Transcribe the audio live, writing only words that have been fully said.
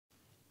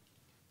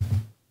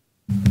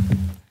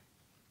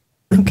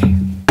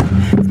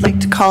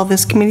call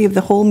this Committee of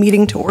the Whole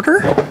meeting to order.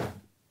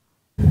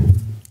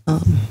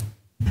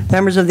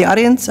 Members of the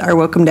audience are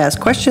welcome to ask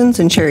questions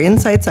and share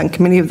insights on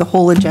Committee of the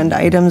Whole agenda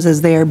items as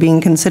they are being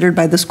considered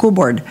by the school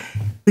board.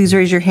 Please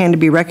raise your hand to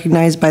be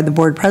recognized by the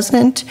board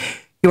president.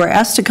 You are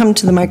asked to come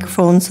to the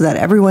microphone so that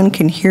everyone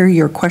can hear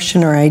your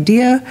question or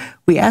idea.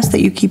 We ask that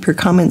you keep your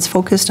comments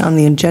focused on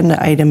the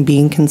agenda item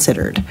being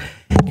considered.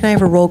 Can I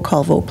have a roll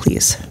call vote,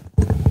 please?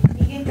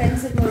 Megan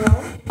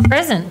Benson-Moreau.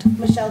 Present.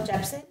 Michelle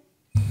Jepson.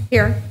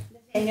 Here.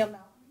 Nathaniel Melton.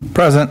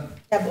 Present.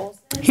 Deb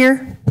Olson.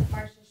 Here.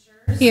 Marcia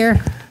Schurz.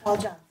 Here. Paul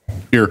Johnson.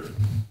 Here.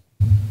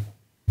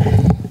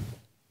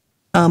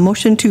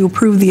 Motion to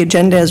approve the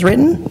agenda as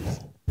written.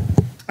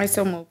 I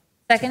so move.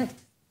 Second.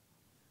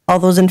 All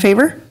those in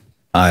favor?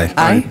 Aye.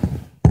 Aye.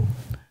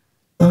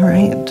 All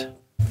right.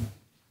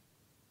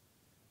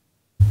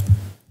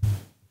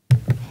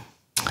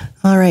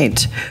 All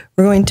right.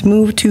 We're going to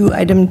move to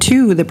item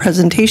 2, the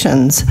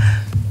presentations.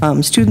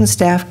 Student,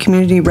 staff,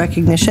 community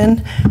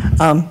recognition.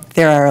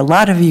 There are a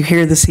lot of you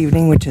here this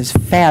evening, which is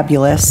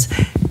fabulous.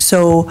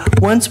 So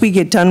once we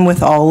get done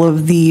with all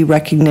of the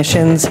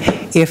recognitions,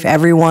 if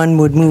everyone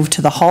would move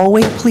to the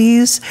hallway,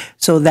 please,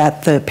 so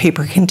that the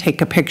paper can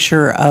take a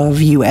picture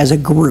of you as a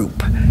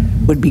group,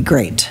 would be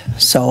great.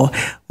 So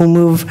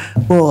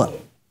we'll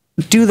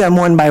do them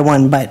one by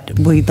one, but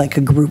we'd like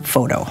a group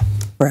photo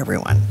for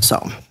everyone. So,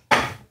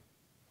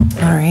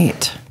 all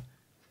right.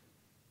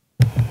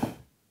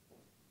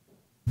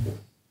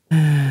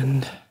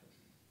 And,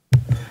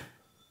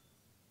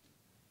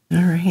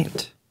 all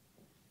right.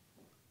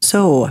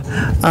 So,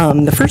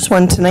 the first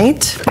one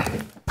tonight,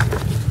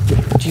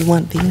 do you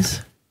want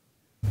these?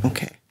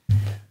 Okay.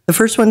 The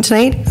first one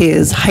tonight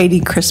is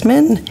Heidi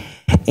Chrisman,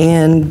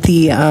 and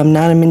the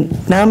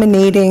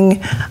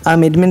nominating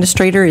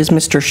administrator is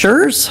Mr.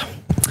 Schurz.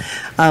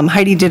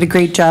 Heidi did a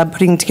great job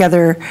putting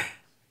together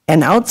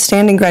an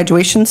outstanding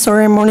graduation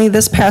ceremony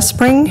this past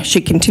spring.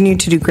 She continued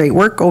to do great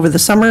work over the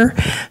summer,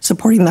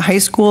 supporting the high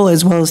school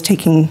as well as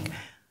taking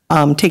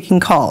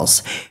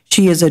calls.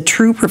 She is a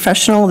true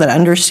professional that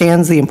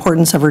understands the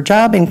importance of her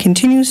job and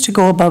continues to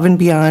go above and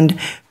beyond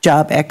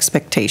job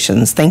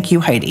expectations. Thank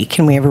you, Heidi.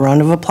 Can we have a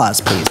round of applause,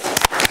 please?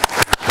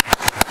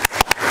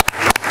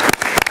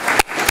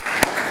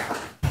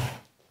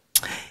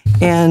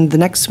 And the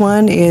next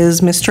one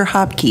is Mr.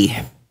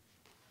 Hopke.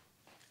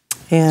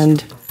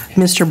 And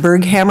Mr.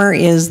 Berghammer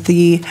is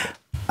the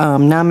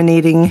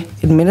nominating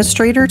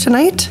administrator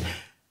tonight.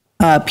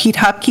 Pete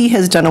Hopke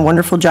has done a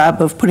wonderful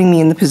job of putting me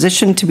in the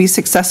position to be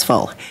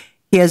successful.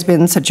 He has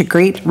been such a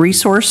great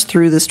resource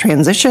through this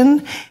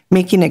transition,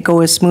 making it go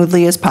as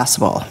smoothly as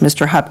possible.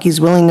 Mr. Hopke's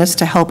willingness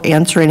to help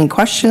answer any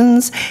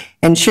questions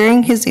and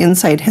sharing his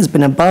insight has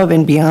been above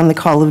and beyond the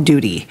call of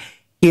duty.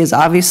 He is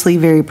obviously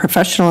very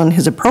professional in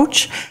his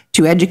approach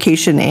to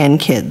education and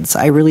kids.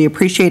 I really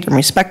appreciate and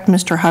respect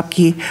Mr.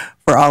 Hopke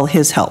for all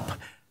his help.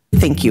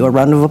 Thank you. A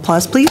round of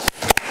applause, please.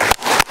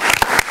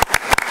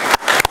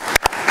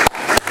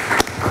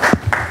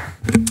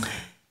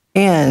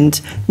 And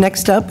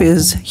next up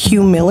is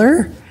Hugh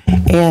Miller,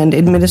 and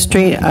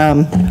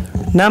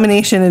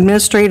nomination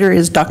administrator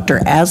is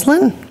Dr.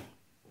 Aslan.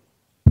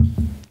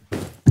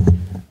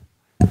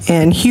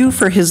 And Hugh,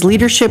 for his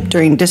leadership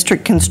during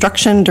district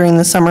construction during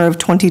the summer of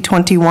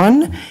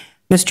 2021,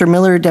 Mr.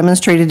 Miller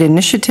demonstrated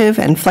initiative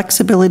and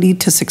flexibility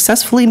to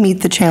successfully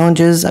meet the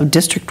challenges of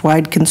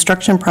district-wide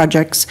construction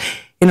projects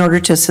in order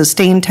to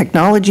sustain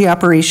technology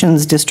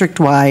operations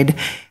district-wide,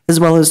 as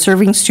well as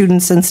serving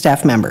students and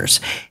staff members.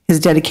 His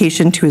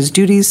dedication to his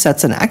duties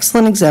sets an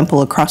excellent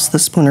example across the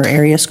Spooner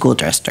Area School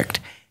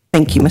District.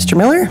 Thank you, Mr.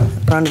 Miller.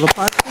 Round of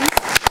applause, please.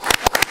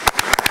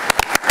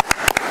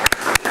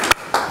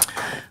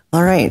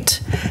 All right.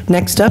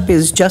 Next up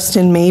is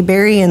Justin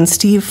Mayberry and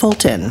Steve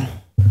Fulton.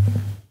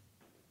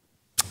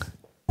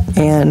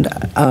 And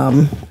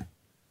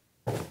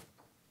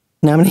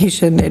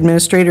nomination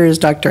administrator is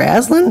Dr.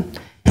 Aslan.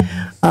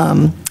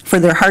 For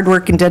their hard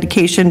work and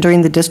dedication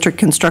during the district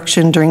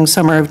construction during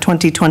summer of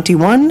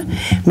 2021,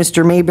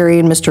 Mr. Mayberry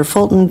and Mr.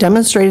 Fulton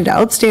demonstrated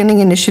outstanding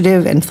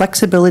initiative and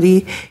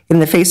flexibility in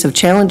the face of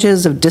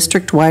challenges of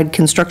district-wide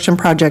construction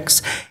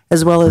projects,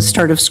 as well as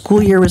start of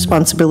school year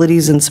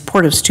responsibilities in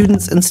support of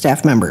students and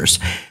staff members.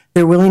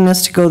 Their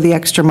willingness to go the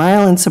extra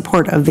mile in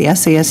support of the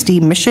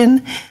SASD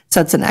mission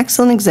sets an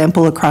excellent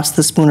example across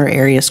the Spooner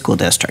Area School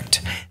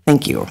District.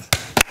 Thank you.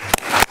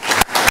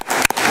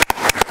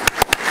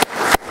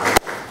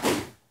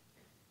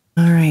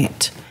 All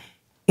right.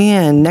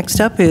 And next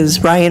up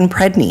is Ryan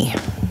Predney.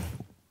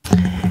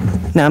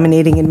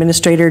 Nominating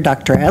administrator,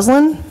 Dr.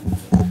 Aslan.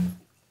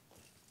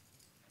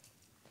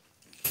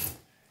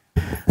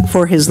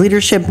 For his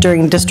leadership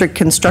during district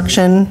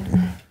construction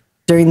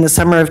during the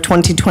summer of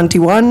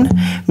 2021,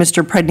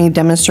 Mr. Predney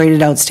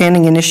demonstrated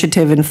outstanding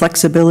initiative and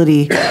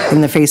flexibility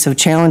in the face of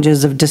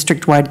challenges of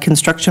district-wide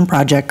construction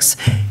projects,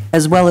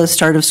 as well as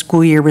start of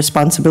school year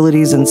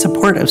responsibilities in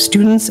support of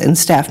students and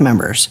staff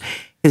members.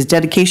 His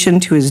dedication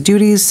to his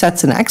duties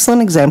sets an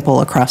excellent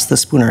example across the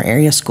Spooner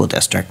Area School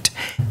District.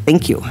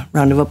 Thank you.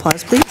 Round of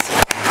applause, please.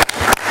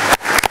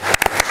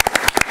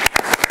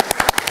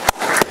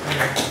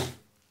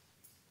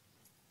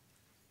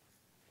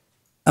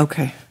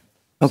 Okay,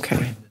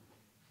 okay.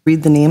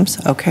 Read the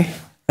names, okay.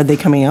 Are they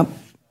coming up?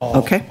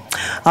 Okay.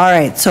 All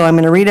right, so I'm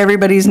going to read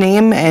everybody's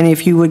name, and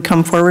if you would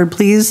come forward,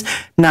 please.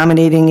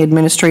 Nominating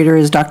administrator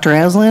is Dr.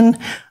 Aslan,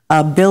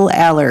 Bill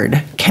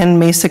Allard, Ken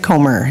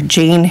Mesa-Comer,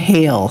 Jane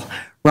Hale,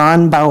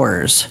 Ron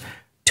Bowers,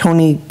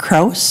 Tony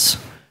Kraus,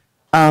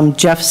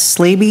 Jeff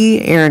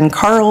Slaby, Aaron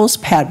Carls,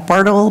 Pat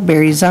Bartle,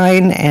 Barry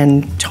Zine,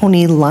 and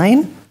Tony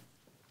Line.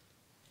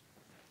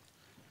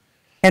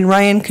 And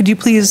Ryan, could you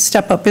please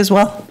step up as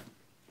well?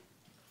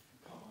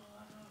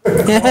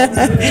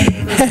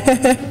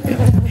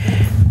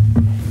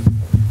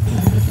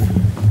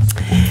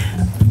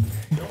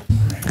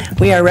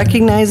 We are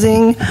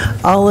recognizing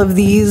all of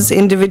these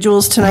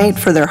individuals tonight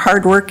for their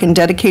hard work and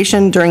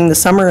dedication during the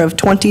summer of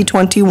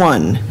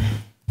 2021.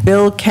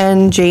 Bill,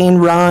 Ken, Jane,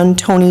 Ron,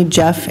 Tony,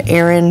 Jeff,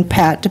 Aaron,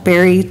 Pat,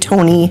 Barry,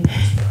 Tony,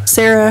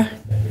 Sarah.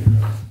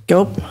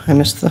 I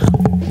missed the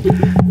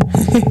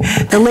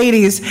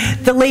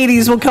the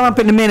ladies will come up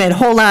in a minute.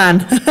 Hold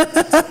on.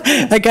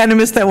 I kind of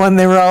missed that one.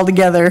 They were all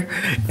together.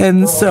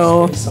 And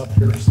so,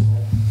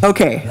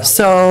 okay,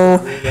 so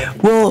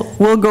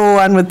we'll go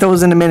on with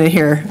those in a minute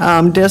here.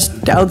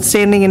 Just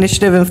outstanding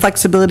initiative and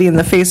flexibility in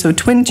the face of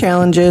twin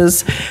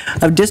challenges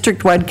of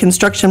district-wide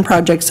construction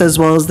projects, as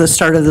well as the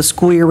start of the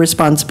school year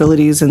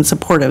responsibilities in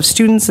support of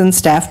students and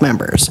staff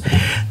members.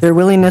 Their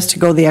willingness to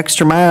go the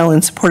extra mile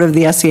in support of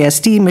the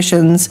SASD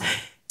missions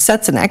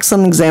sets an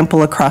excellent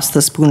example across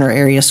the Spooner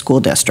Area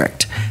School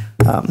District.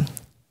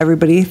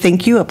 Everybody,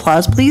 thank you.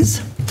 Applause,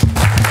 please.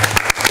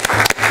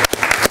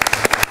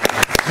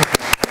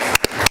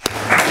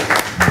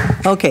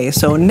 Okay,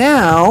 so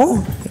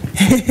now,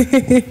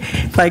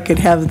 if I could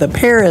have the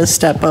paras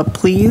step up,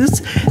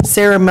 please.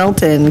 Sarah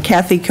Melton,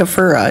 Kathy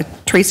Kafura,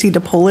 Tracy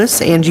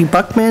DePolis, Angie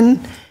Buckman,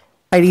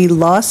 Heidi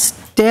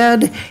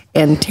Lostad,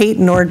 and Tate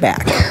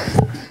Nordback.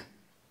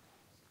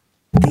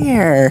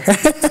 There.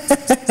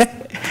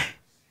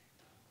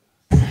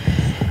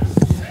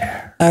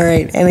 All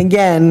right, and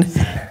again,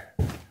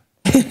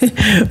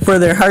 for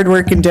their hard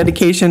work and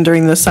dedication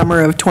during the summer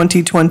of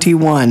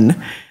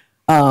 2021.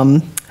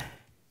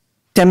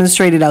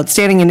 Demonstrated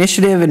outstanding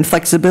initiative and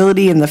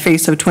flexibility in the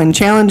face of twin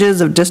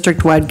challenges of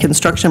district-wide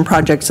construction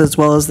projects, as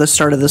well as the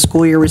start of the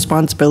school year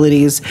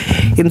responsibilities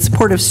in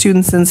support of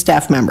students and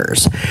staff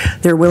members.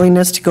 Their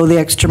willingness to go the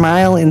extra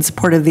mile in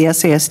support of the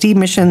SASD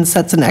mission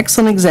sets an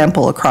excellent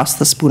example across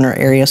the Spooner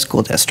Area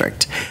School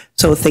District.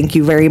 So thank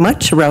you very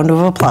much. A round of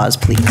applause,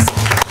 please.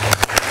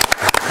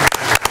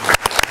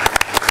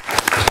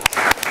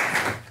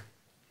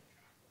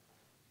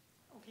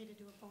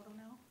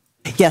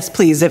 Yes,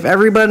 please. If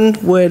everyone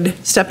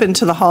would step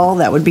into the hall,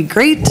 that would be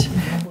great.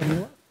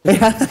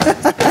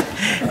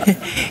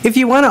 If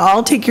you want to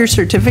all take your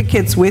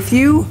certificates with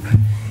you,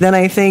 then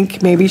I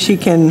think maybe she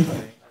can.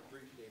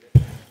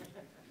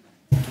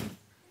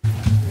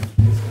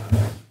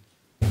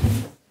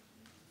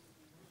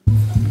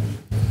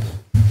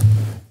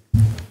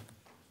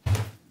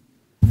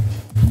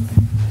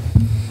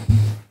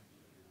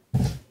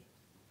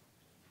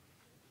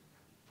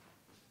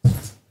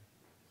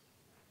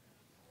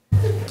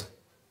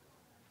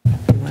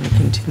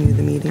 Continue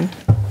the meeting.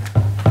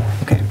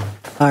 Okay.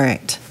 All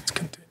right.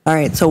 All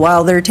right. So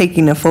while they're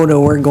taking a photo,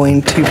 we're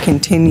going to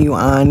continue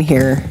on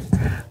here.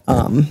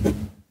 And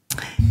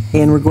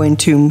we're going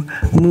to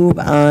move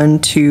on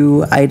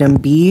to item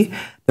B,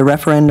 the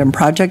referendum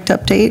project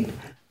update.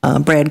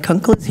 Brad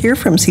Kunkel is here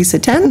from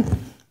CISA 10.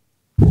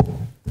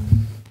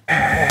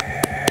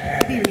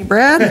 Good evening,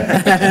 Brad.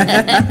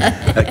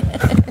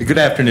 Good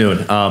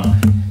afternoon.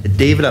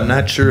 David, I'm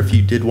not sure if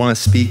you did want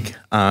to speak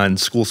on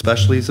school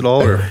specialties at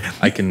all, or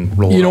I can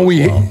roll it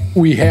out.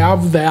 We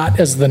have that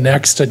as the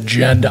next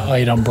agenda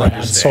item,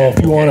 Brad. So if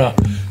you want to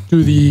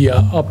do the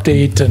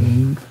update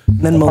and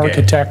then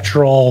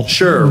architectural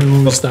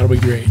news, that'll be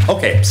great.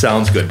 Okay,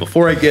 sounds good.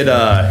 Before I get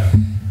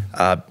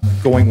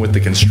going with the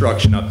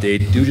construction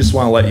update, do just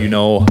want to let you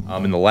know,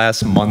 in the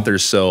last month or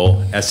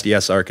so,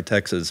 SDS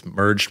Architects has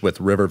merged with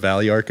River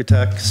Valley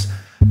Architects.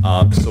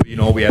 So, you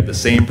know, we have the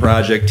same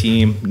project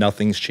team.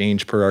 Nothing's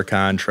changed per our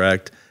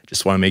contract.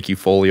 Just want to make you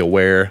fully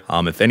aware.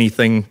 If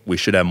anything, we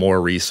should have more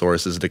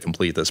resources to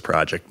complete this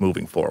project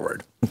moving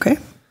forward. Okay.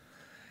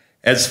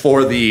 As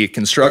for the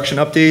construction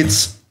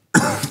updates,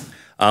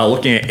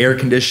 looking at air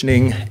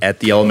conditioning at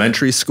the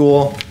elementary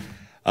school,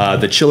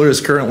 the chiller is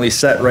currently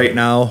set right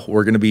now.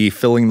 We're going to be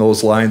filling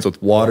those lines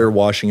with water,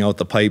 washing out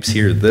the pipes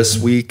here this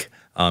week.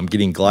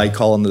 Getting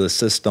glycol into the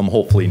system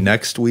hopefully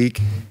next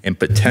week, and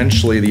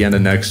potentially the end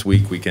of next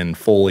week we can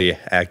fully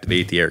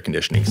activate the air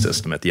conditioning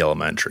system at the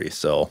elementary.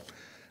 So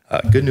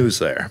good news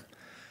there.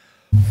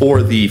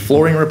 For the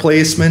flooring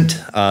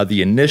replacement,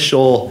 the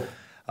initial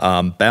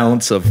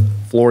balance of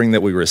flooring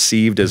that we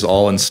received is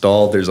all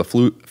installed. There's a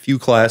few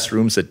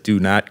classrooms that do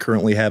not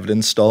currently have it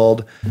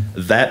installed.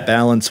 That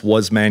balance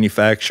was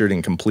manufactured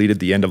and completed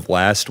the end of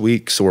last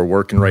week, so we're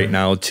working right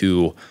now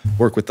to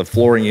work with the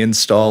flooring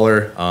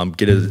installer,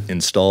 get it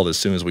installed as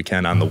soon as we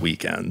can on the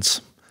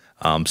weekends.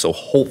 So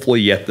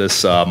hopefully yet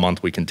this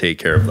month we can take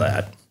care of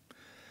that.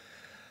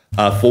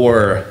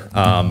 For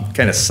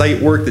kind of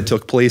site work that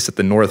took place at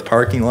the north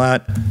parking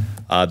lot,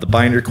 the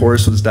binder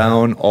course was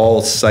down.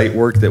 All site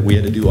work that we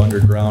had to do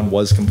underground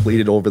was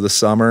completed over the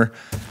summer.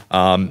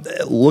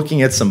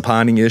 Looking at some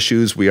ponding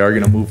issues, we are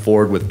going to move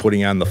forward with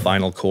putting on the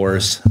final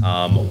course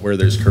where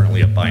there's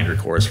currently a binder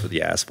course for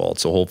the asphalt.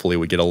 So hopefully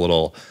we get a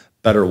little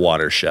better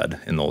watershed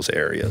in those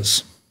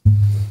areas.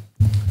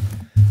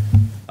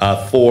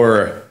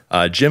 For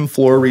gym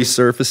floor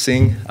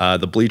resurfacing,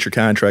 the bleacher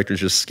contractors,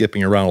 just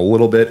skipping around a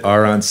little bit,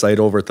 are on site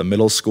over at the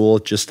middle school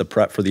just to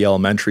prep for the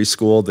elementary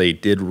school. They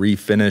did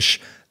refinish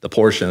the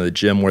portion of the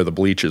gym where the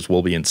bleachers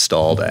will be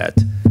installed at.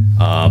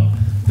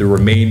 The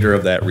remainder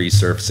of that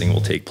resurfacing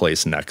will take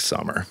place next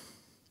summer.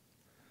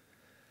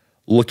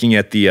 Looking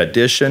at the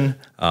addition,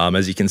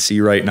 as you can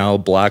see right now,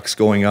 blocks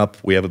going up.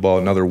 We have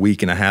about another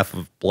week and a half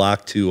of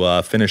block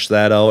to finish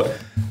that out.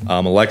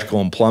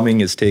 Electrical and plumbing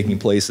is taking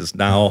place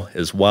now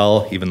as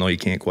well, even though you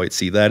can't quite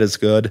see that as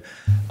good.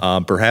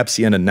 Perhaps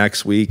the end of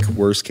next week,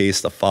 worst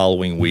case the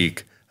following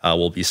week,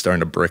 we'll be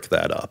starting to brick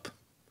that up.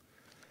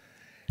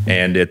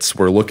 And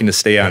we're looking to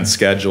stay on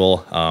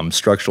schedule.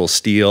 Structural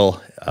steel,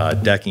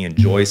 decking and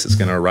joists is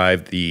going to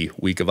arrive the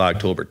week of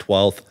October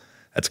 12th.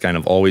 That's kind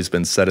of always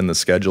been set in the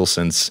schedule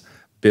since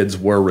bids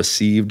were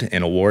received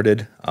and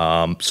awarded.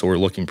 So we're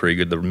looking pretty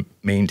good to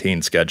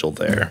maintain schedule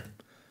there.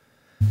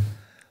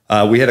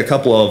 We had a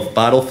couple of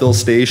bottle fill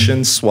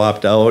stations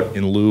swapped out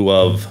in lieu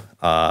of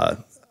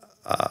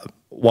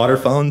water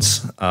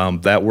fountains.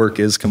 That work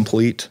is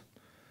complete.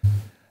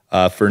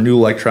 For new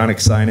electronic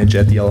signage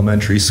at the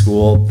elementary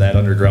school, that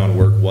underground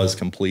work was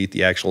complete.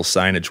 The actual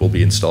signage will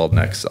be installed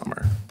next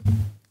summer.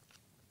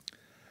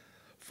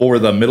 For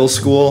the middle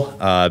school,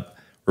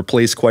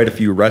 replaced quite a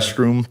few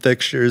restroom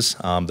fixtures.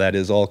 That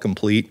is all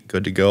complete,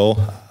 good to go.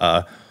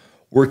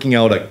 Working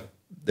out,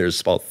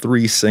 there's about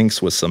 3 sinks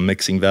with some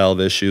mixing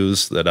valve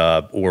issues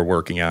that we're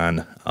working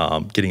on,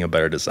 getting a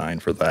better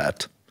design for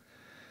that.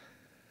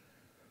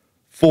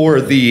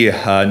 For the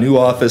new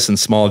office and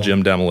small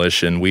gym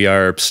demolition, we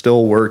are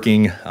still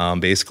working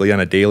basically on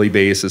a daily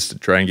basis to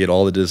try and get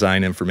all the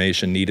design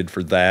information needed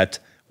for that.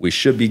 We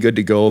should be good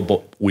to go,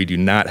 but we do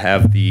not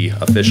have the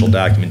official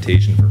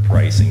documentation for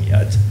pricing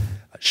yet.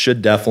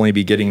 Should definitely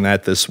be getting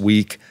that this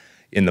week.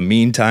 In the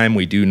meantime,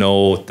 we do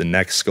know the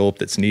next scope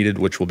that's needed,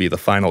 which will be the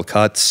final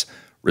cuts.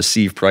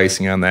 Receive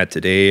pricing on that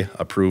today,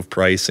 approve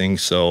pricing.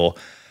 So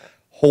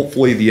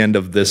hopefully the end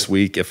of this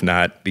week, if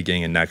not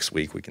beginning of next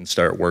week, we can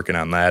start working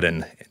on that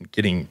and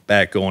getting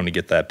back going to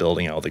get that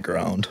building out of the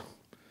ground.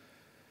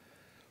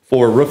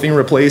 For roofing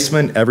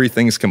replacement,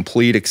 everything's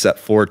complete except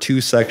for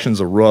 2 sections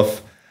of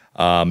roof.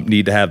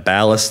 Need to have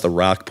ballast, the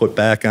rock put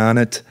back on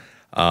it.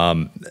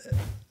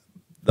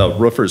 The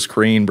roofer's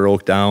crane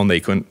broke down. They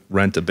couldn't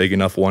rent a big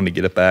enough one to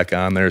get it back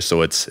on there,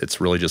 so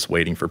it's really just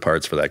waiting for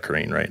parts for that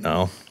crane right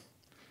now.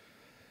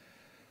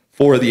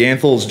 For the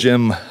Anthels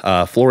Gym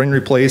flooring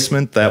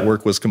replacement, that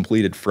work was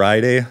completed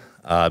Friday.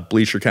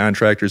 Bleacher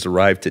contractors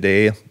arrived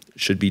today.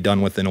 Should be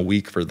done within a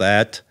week for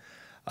that.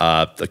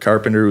 The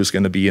carpenter who's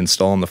going to be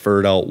installing the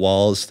furred out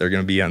walls, they're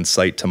going to be on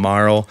site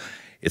tomorrow.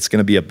 It's going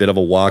to be a bit of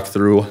a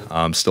walkthrough.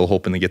 I'm still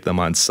hoping to get them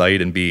on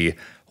site and be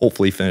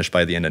hopefully finished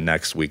by the end of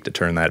next week to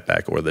turn that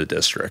back over to the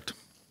district.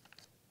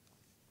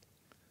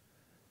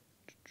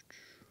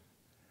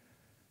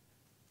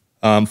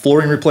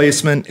 Flooring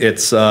replacement,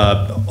 it's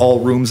all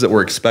rooms that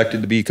were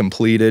expected to be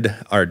completed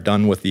are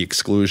done with the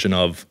exclusion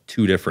of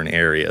 2 different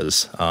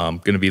areas.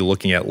 Going to be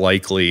looking at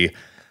likely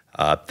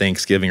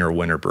Thanksgiving or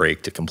winter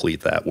break to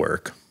complete that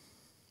work.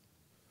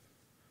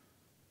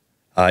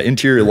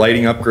 Interior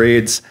lighting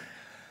upgrades.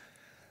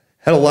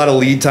 Had a lot of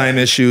lead time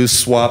issues,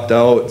 swapped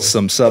out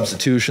some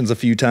substitutions a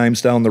few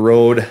times down the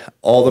road.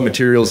 All the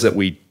materials that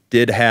we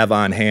did have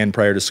on hand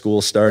prior to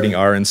school starting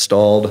are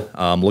installed.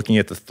 Looking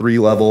at the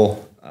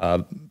 3-level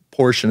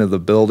portion of the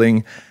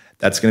building,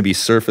 that's going to be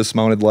surface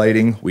mounted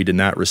lighting. We did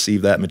not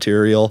receive that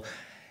material.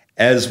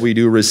 As we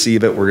do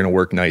receive it, we're going to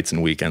work nights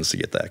and weekends to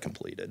get that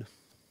completed.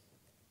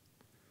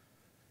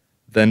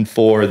 Then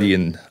for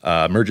the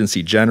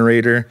emergency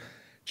generator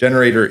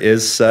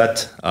is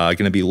set. Going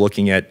to be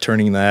looking at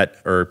turning that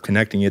or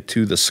connecting it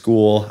to the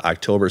school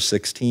October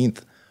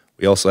 16th.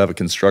 We also have a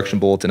construction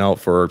bulletin out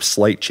for a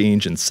slight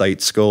change in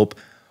site scope.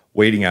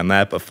 Waiting on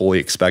that, but fully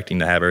expecting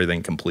to have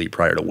everything complete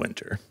prior to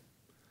winter.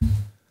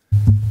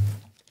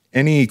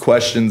 Any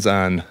questions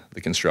on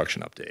the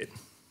construction update?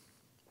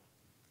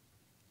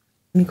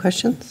 Any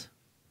questions?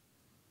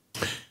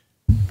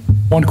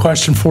 One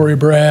question for you,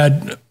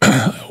 Brad.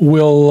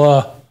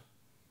 Will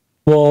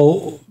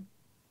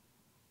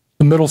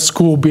the middle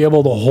school be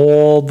able to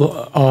hold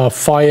a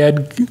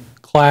Phy-Ed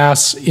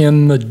class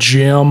in the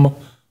gym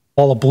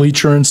while the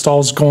bleacher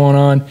install's going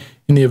on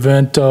in the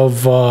event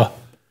of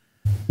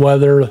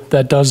weather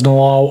that doesn't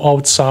allow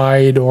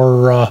outside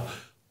or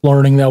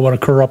learning that would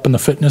occur up in the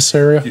fitness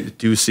area?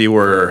 Do see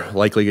we're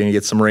likely going to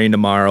get some rain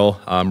tomorrow.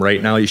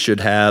 Right now you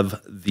should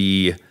have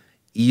the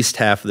east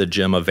half of the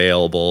gym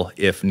available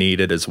if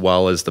needed, as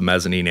well as the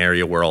mezzanine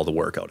area where all the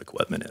workout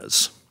equipment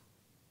is.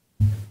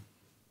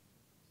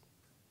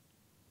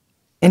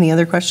 Any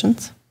other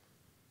questions?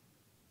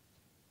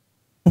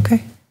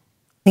 Okay,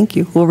 thank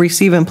you. We'll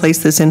receive and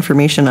place this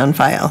information on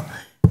file.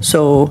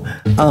 So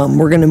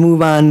we're going to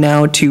move on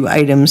now to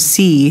item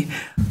C,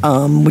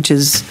 which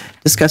is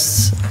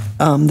discuss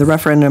the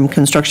referendum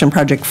construction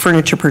project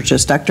furniture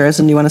purchase. Dr.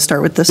 Eisen, do you want to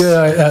start with this?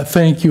 Yeah,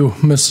 thank you,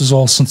 Mrs.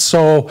 Olson.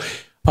 So,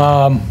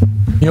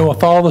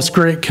 with all this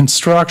great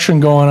construction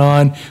going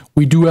on,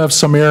 we do have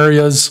some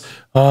areas,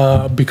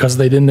 because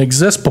they didn't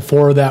exist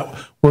before, that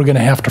we're going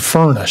to have to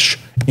furnish.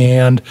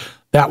 And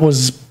that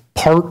was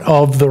part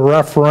of the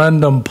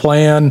referendum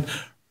plan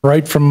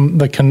right from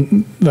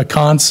the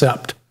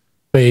concept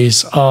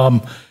phase.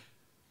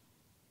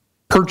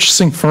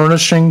 Purchasing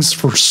furnishings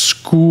for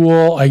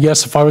school, I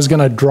guess if I was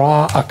going to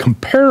draw a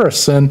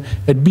comparison,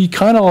 it'd be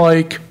kind of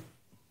like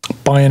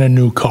buying a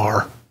new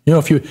car.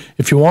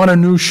 If you want a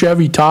new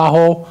Chevy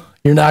Tahoe,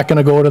 you're not going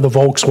to go to the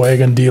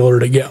Volkswagen dealer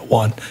to get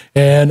one.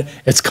 And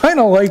it's kind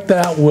of like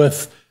that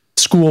with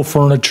school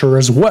furniture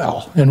as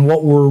well. And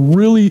what we're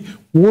really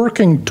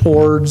working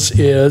towards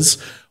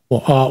is,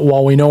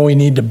 while we know we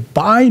need to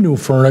buy new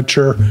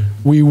furniture,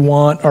 we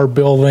want our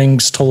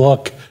buildings to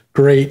look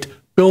great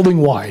building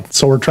wide.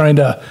 So we're trying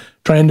to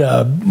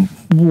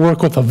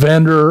work with a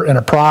vendor and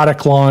a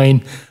product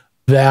line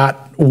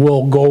that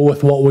will go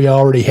with what we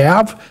already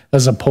have,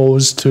 as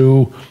opposed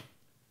to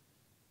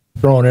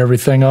throwing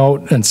everything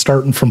out and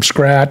starting from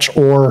scratch,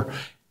 or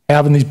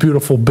having these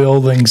beautiful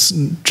buildings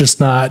just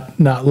not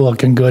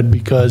looking good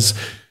because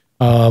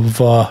of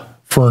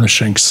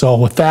furnishing. So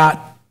with that,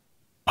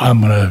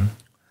 I'm going to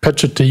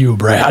pitch it to you,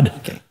 Brad.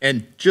 Okay.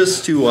 And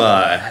just to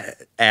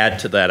add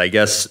to that, I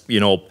guess,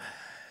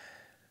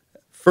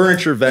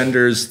 furniture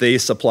vendors, they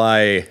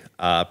supply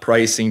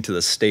pricing to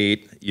the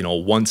state,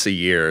 once a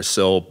year.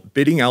 So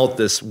bidding out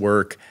this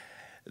work,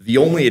 the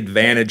only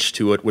advantage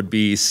to it would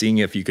be seeing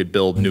if you could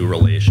build new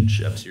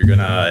relationships. You're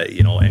gonna,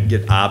 and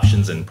get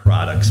options and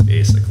products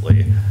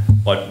basically.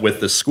 But with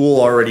the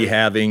school already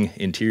having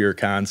interior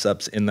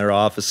concepts in their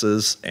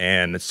offices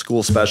and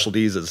School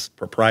Specialties is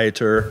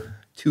proprietor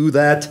to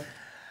that,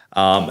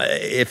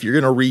 if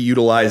you're gonna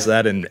reutilize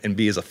that and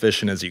be as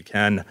efficient as you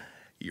can,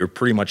 you're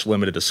pretty much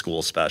limited to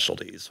School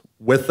Specialties.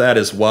 With that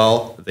as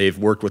well, they've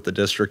worked with the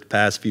district the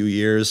past few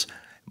years.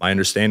 My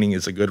understanding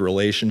is a good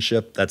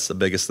relationship. That's the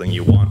biggest thing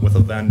you want with a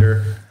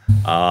vendor.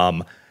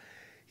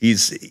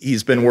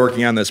 He's been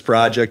working on this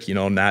project,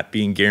 not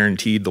being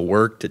guaranteed the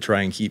work to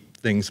try and keep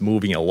things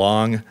moving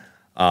along.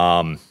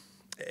 And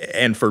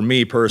for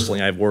me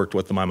personally, I've worked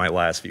with him on my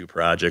last few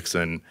projects,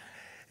 and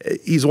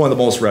he's one of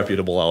the most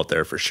reputable out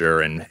there for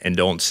sure, and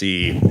don't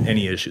see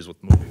any issues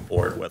with moving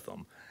forward with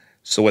him.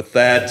 So with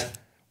that,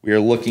 we are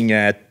looking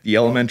at the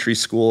elementary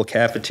school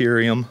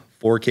cafeteria,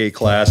 4K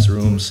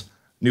classrooms,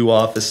 new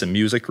office and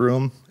music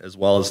room, as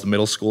well as the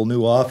middle school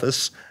new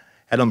office.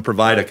 Had them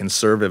provide a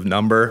conservative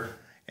number,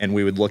 and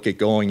we would look at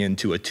going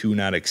into a to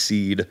not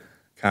exceed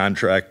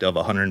contract of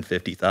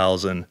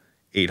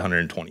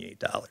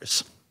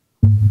 $150,828.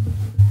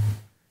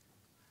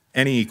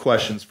 Any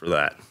questions for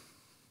that?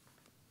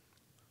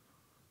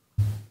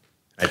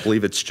 I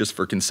believe it's just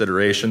for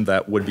consideration.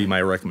 That would be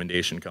my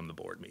recommendation come the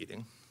board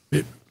meeting.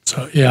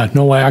 So, yeah,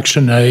 no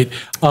action tonight.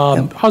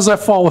 How's that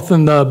fall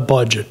within the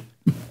budget?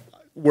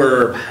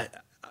 We're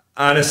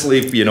honestly,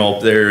 it's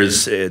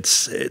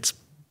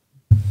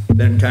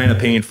been kind of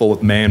painful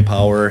with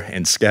manpower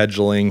and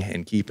scheduling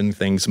and keeping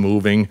things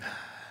moving.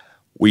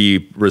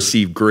 We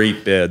received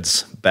great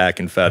bids back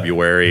in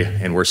February,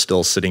 and we're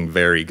still sitting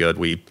very good.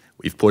 We've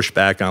pushed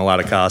back on a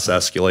lot of cost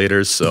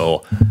escalators,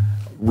 so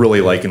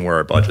really liking where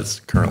our budget's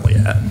currently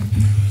at.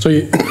 So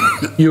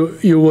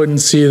you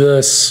wouldn't see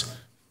this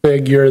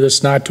figure,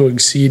 this not to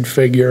exceed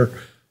figure,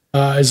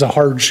 as a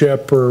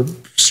hardship or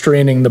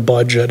straining the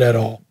budget at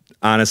all?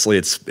 Honestly,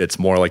 it's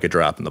more like a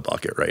drop in the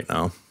bucket right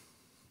now.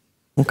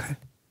 Okay.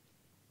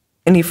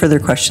 Any further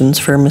questions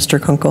for Mr.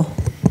 Kunkel?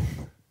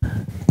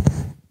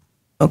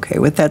 Okay,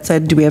 with that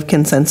said, do we have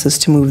consensus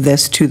to move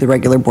this to the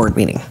regular board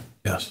meeting?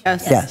 Yes.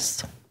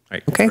 Yes. All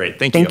right, Okay. great.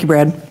 Thank you. Thank you,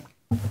 Brad.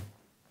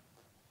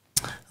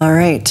 All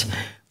right,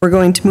 we're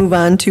going to move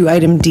on to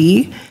item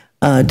D,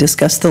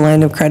 discuss the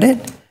line of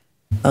credit.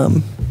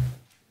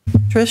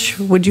 Trish,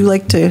 would you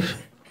like to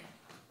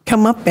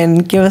come up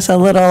and give us a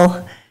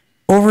little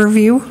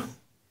overview?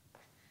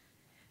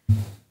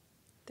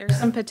 There's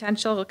some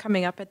potential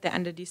coming up at the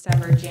end of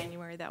December,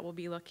 January, that we'll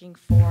be looking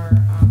for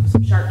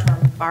some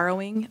short-term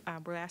borrowing.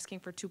 We're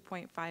asking for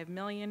 $2.5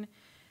 million.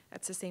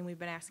 That's the same we've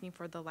been asking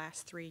for the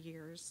last 3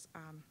 years.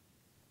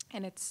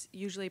 And it's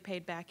usually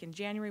paid back in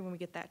January when we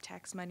get that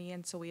tax money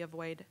in, so we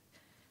avoid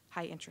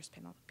high interest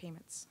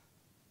payments.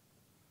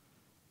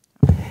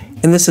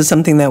 And this is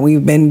something that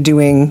we've been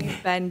doing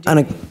on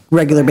a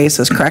regular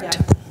basis, correct?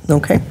 Yeah.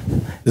 Okay.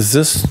 Is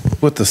this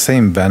with the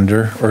same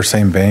vendor or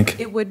same bank?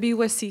 It would be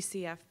with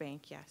CCF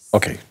Bank, yes.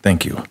 Okay,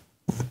 thank you.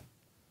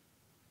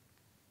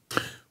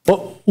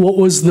 What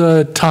was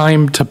the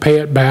time to pay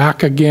it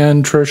back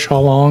again, Trish?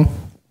 How long?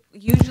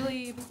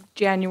 Usually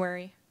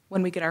January,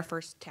 when we get our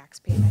first tax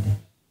payment in.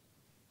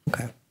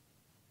 Okay.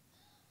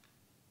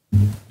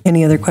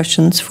 Any other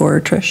questions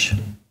for Trish?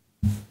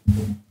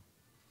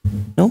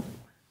 No?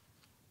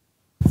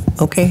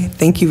 Okay,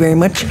 thank you very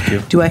much.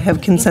 Do I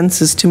have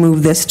consensus to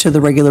move this to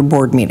the regular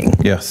board meeting?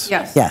 Yes.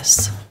 Yes.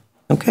 Yes.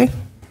 Okay.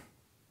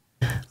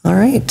 All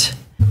right.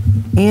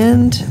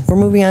 And we're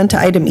moving on to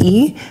item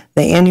E,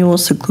 the annual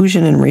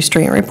seclusion and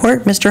restraint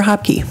report. Mr.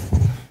 Hopke.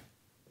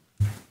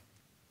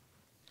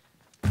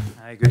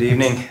 Hi, good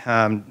evening.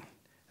 I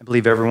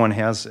believe everyone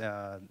has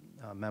a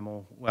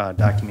memo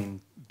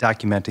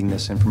documenting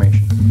this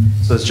information.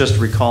 So it's just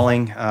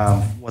recalling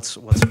what's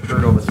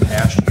occurred over the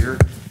past year.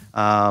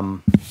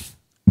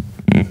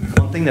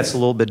 One thing that's a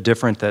little bit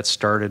different that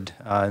started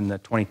in the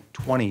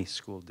 2020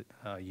 school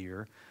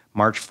year,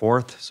 March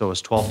 4th, so it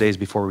was 12 days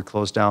before we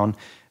closed down.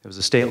 It was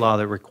a state law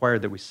that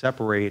required that we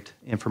separate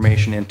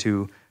information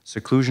into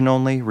seclusion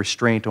only,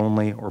 restraint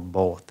only, or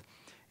both.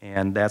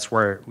 And that's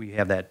where we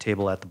have that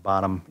table at the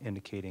bottom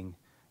indicating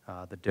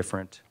the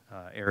different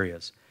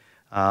areas.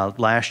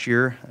 Last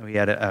year, we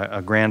had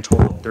a grand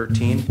total of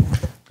 13.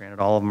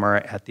 Granted, all of them are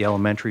at the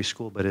elementary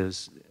school, but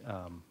is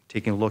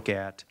taking a look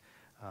at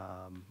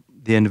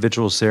the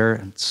individuals there,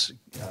 and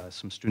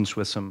some students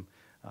with some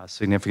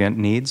significant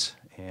needs,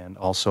 and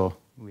also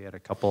we had a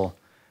couple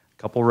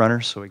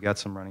runners, so we got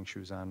some running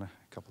shoes on a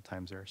couple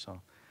times there.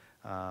 So,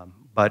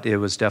 but it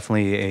was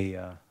definitely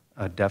a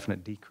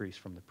definite decrease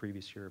from the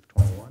previous year of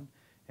 21,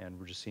 and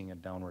we're just seeing a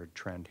downward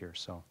trend here.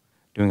 So,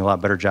 doing a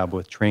lot better job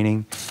with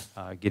training,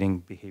 getting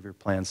behavior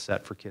plans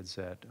set for kids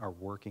that are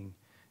working,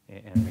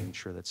 and making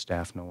sure that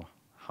staff know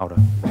how to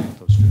work with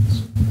those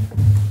students.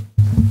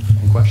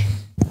 Any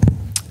questions?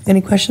 Any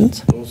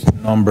questions? Those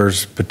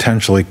numbers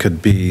potentially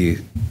could be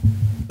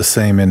the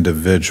same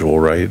individual,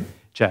 right?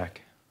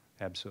 Jack,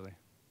 absolutely.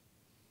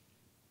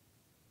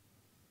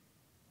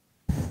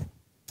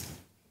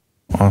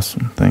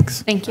 Awesome,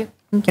 thanks. Thank you.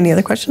 Any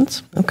other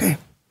questions? Okay.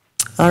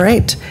 All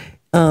right.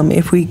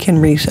 If we can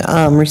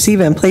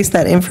receive and place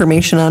that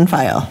information on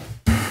file.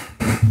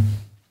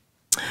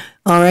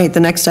 All right,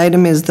 the next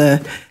item is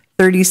the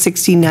 30,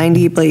 60,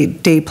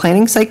 90-day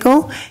planning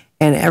cycle.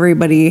 And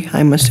everybody,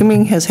 I'm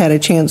assuming, has had a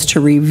chance to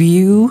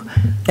review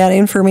that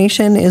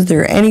information. Is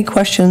there any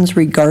questions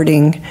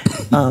regarding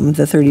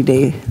the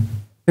 30,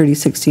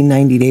 60,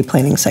 90-day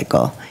planning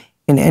cycle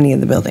in any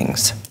of the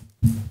buildings?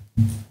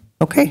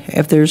 Okay,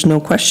 if there's no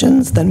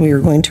questions, then we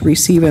are going to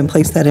receive and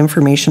place that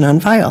information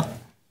on file.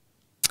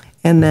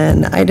 And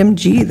then item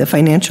G, the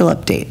financial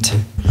update.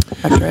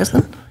 Dr.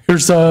 Eslin?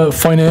 Here's a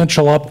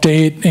financial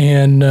update,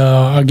 and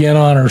again,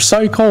 on our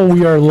cycle,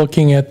 we are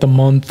looking at the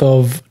month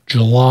of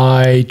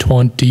July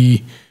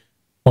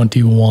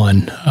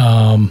 2021.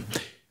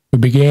 We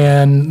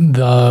began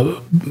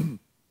the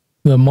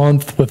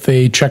month with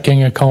a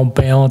checking account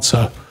balance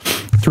of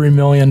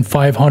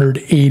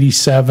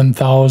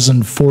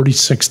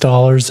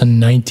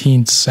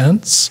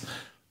 $3,587,046.19.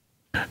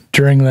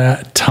 During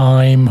that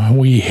time,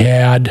 we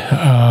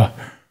had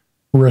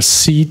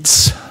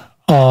receipts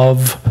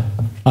of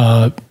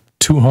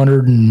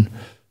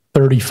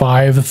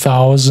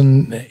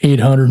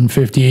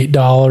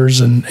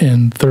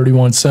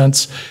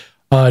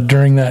 $235,858.31.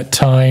 During that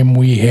time,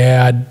 we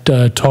had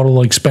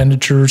total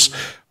expenditures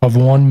of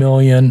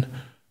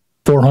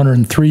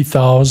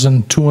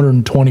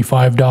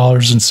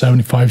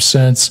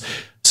 $1,403,225.75.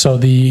 So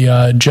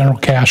the general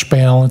cash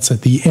balance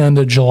at the end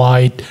of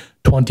July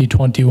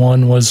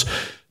 2021 was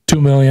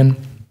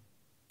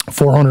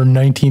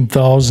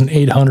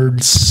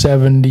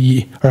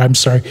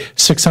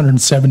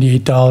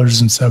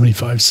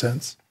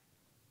 $678.75.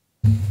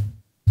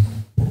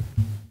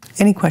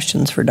 Any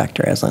questions for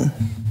Dr. Eslin?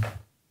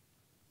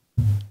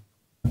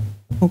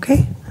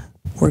 Okay,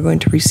 we're going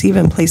to receive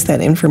and place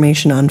that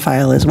information on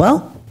file as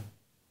well.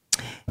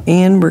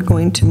 And we're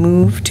going to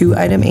move to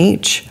item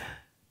H,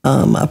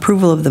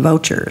 approval of the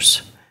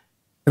vouchers.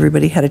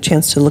 Everybody had a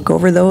chance to look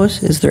over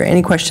those. Is there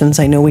any questions?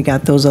 I know we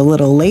got those a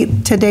little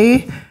late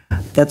today.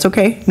 That's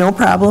okay, no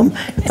problem.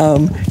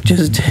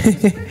 Just,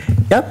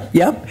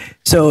 yep.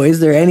 So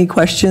is there any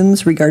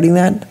questions regarding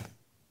that?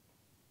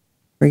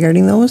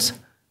 Regarding those?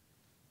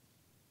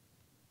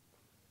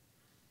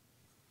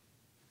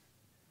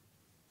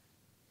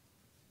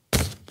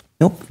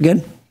 Nope,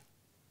 good.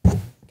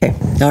 Okay,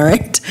 all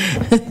right.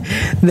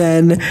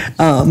 Then,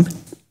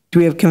 do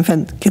we have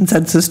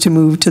consensus to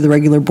move to the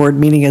regular board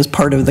meeting as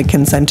part of the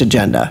consent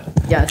agenda?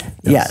 Yes.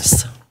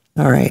 Yes.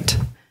 All right.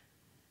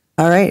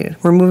 All right,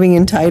 we're moving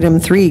into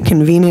item 3,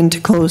 convene into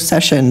closed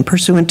session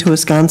pursuant to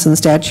Wisconsin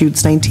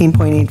statutes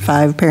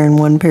 19.85, parent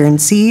 1,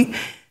 parent C,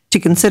 to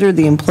consider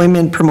the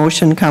employment,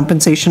 promotion,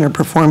 compensation, or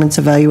performance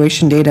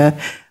evaluation data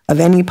of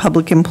any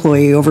public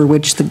employee over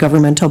which the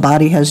governmental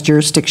body has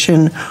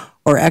jurisdiction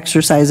or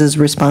exercises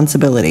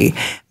responsibility.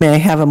 May I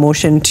have a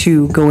motion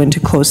to go into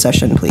closed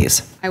session,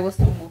 please? I will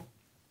so move.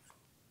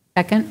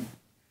 Second?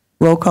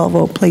 Roll call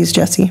vote, please,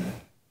 Jesse.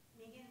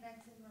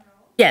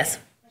 Yes.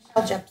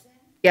 Michelle Jepson,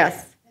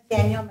 Yes.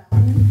 Nathaniel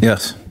Melton,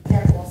 Yes.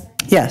 Derek Olson,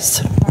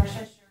 Yes.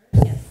 Marcia Schurz,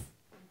 and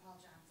Paul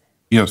Johnson.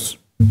 Yes.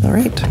 All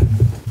right.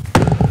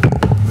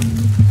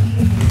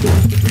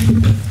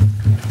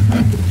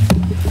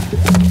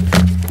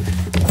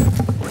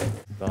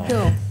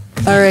 Cool.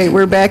 All right,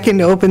 we're back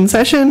into open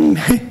session.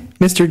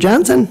 Mr.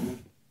 Johnson?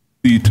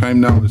 The time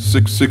now is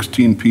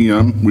 6:16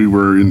 PM. We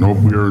are in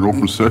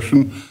open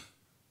session,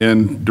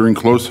 and during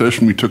closed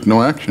session, we took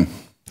no action.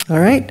 All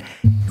right.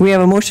 We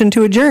have a motion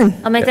to adjourn.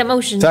 I'll make that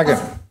motion. Second.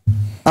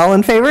 All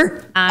in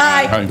favor?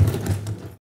 Aye. Aye.